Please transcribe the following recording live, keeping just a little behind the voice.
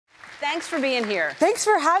thanks for being here. Thanks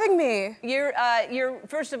for having me.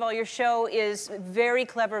 First of all, your show is very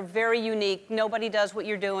clever, very unique. Nobody does what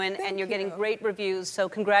you're doing, and you're getting great reviews, so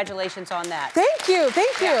congratulations on that. Thank you.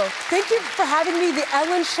 Thank you for having me. The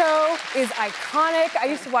Ellen Show is iconic. I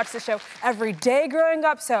used to watch the show every day growing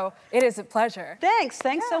up, so it is a pleasure. Thanks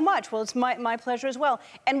so much. Well, it's my pleasure as well.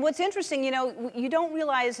 And what's interesting, you know, you don't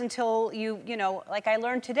realize until you know, like I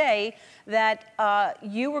learned today, that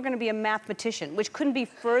you were going to be a mathematician, which couldn't be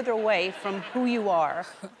further away from who you are.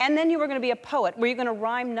 And then you were going to be a poet. Were you going to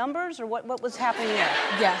rhyme numbers, or what was happening there?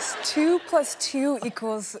 Yes, 2 + 2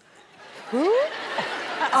 equals who?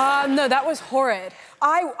 No, that was horrid.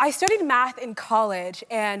 I studied math in college,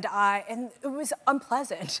 and it was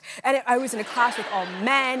unpleasant. And I was in a class with all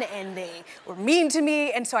men, and they were mean to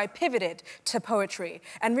me, and so I pivoted to poetry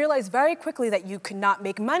and realized very quickly that you could not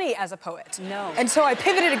make money as a poet. No. And so I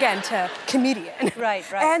pivoted again to comedian. Right.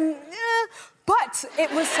 And, but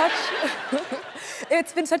it was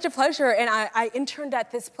it's been such a pleasure, and I interned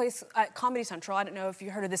at this place at Comedy Central. I don't know if you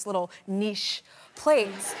heard of this little niche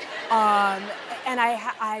place. And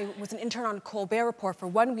I was an intern on Colbert Report for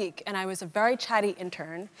 1 week, and I was a very chatty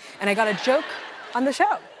intern, and I got a joke on the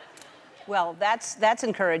show. Well, that's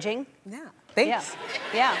encouraging. Yeah, thanks.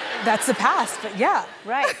 Yeah. That's the past, but yeah.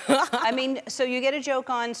 Right. I mean, so you get a joke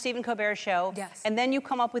on Stephen Colbert's show. Yes. And then you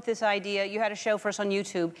come up with this idea. You had a show first on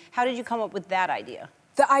YouTube. How did you come up with that idea?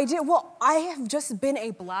 The idea, well, I have just been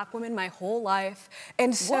a black woman my whole life,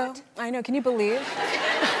 and so... What? I know, can you believe?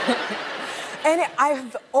 And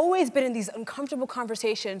I've always been in these uncomfortable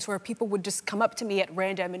conversations where people would just come up to me at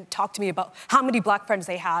random and talk to me about how many black friends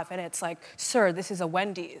they have, and it's like, sir, this is a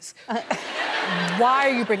Wendy's. Why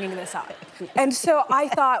are you bringing this up? And so I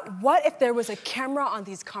thought, what if there was a camera on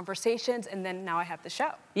these conversations, and then now I have the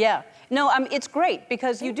show? Yeah. No, it's great,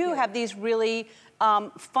 because you do have these really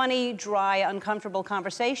funny, dry, uncomfortable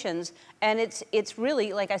conversations, and it's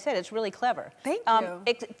really, like I said, it's really clever. Thank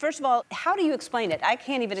you. First of all, how do you explain it? I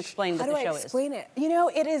can't even explain what the show is. How do I explain it? You know,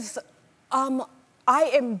 it is, I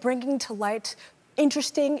am bringing to light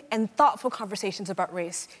interesting and thoughtful conversations about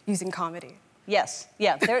race using comedy. Yes,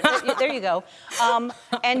 yeah, there you go.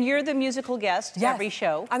 And you're the musical guest every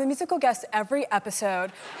show. I'm the musical guest every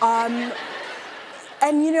episode. And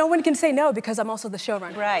no one can say no, because I'm also the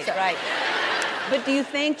showrunner. Right. But do you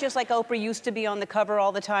think, just like Oprah used to be on the cover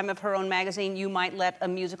all the time of her own magazine, you might let a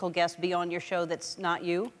musical guest be on your show that's not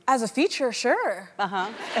you? As a feature, sure.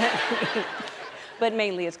 But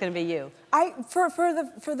mainly it's going to be you.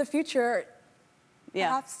 For the future,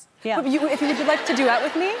 perhaps. Yeah. But if you would like to duet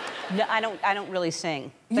with me? No, I don't really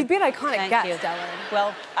sing. You'd be an iconic guest, Ellen.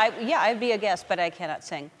 Well, I'd be a guest, but I cannot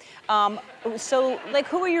sing. So, like,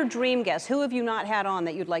 who are your dream guests? Who have you not had on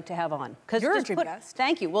that you'd like to have on? You're a dream guest.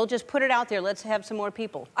 Thank you. We'll just put it out there. Let's have some more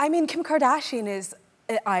people. I mean, Kim Kardashian is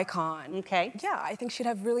an icon. Okay. Yeah, I think she'd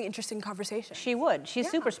have really interesting conversations. She would. She's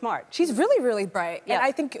super smart. She's really, really bright. Yeah. And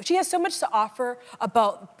I think she has so much to offer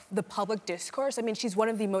about the public discourse. I mean, she's one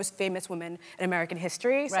of the most famous women in American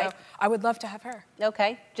history, so I would love to have her.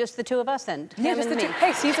 Okay, just the two of us then. Yeah, just the two.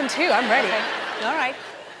 Hey, season 2, I'm ready. Okay. All right.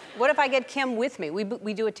 What if I get Kim with me?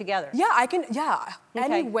 We do it together. Yeah, I can, Okay.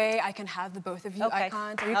 Any way I can have the both of you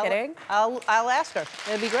icons. Are you kidding? I'll ask her.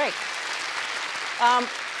 It'd be great.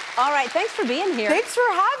 All right, thanks for being here. Thanks for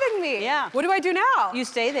having me. Yeah. What do I do now? You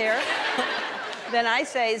stay there. Then I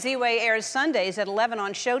say Ziwe airs Sundays at 11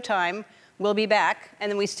 on Showtime. We'll be back,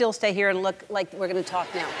 and then we still stay here and look like we're going to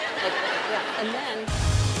talk now. And then...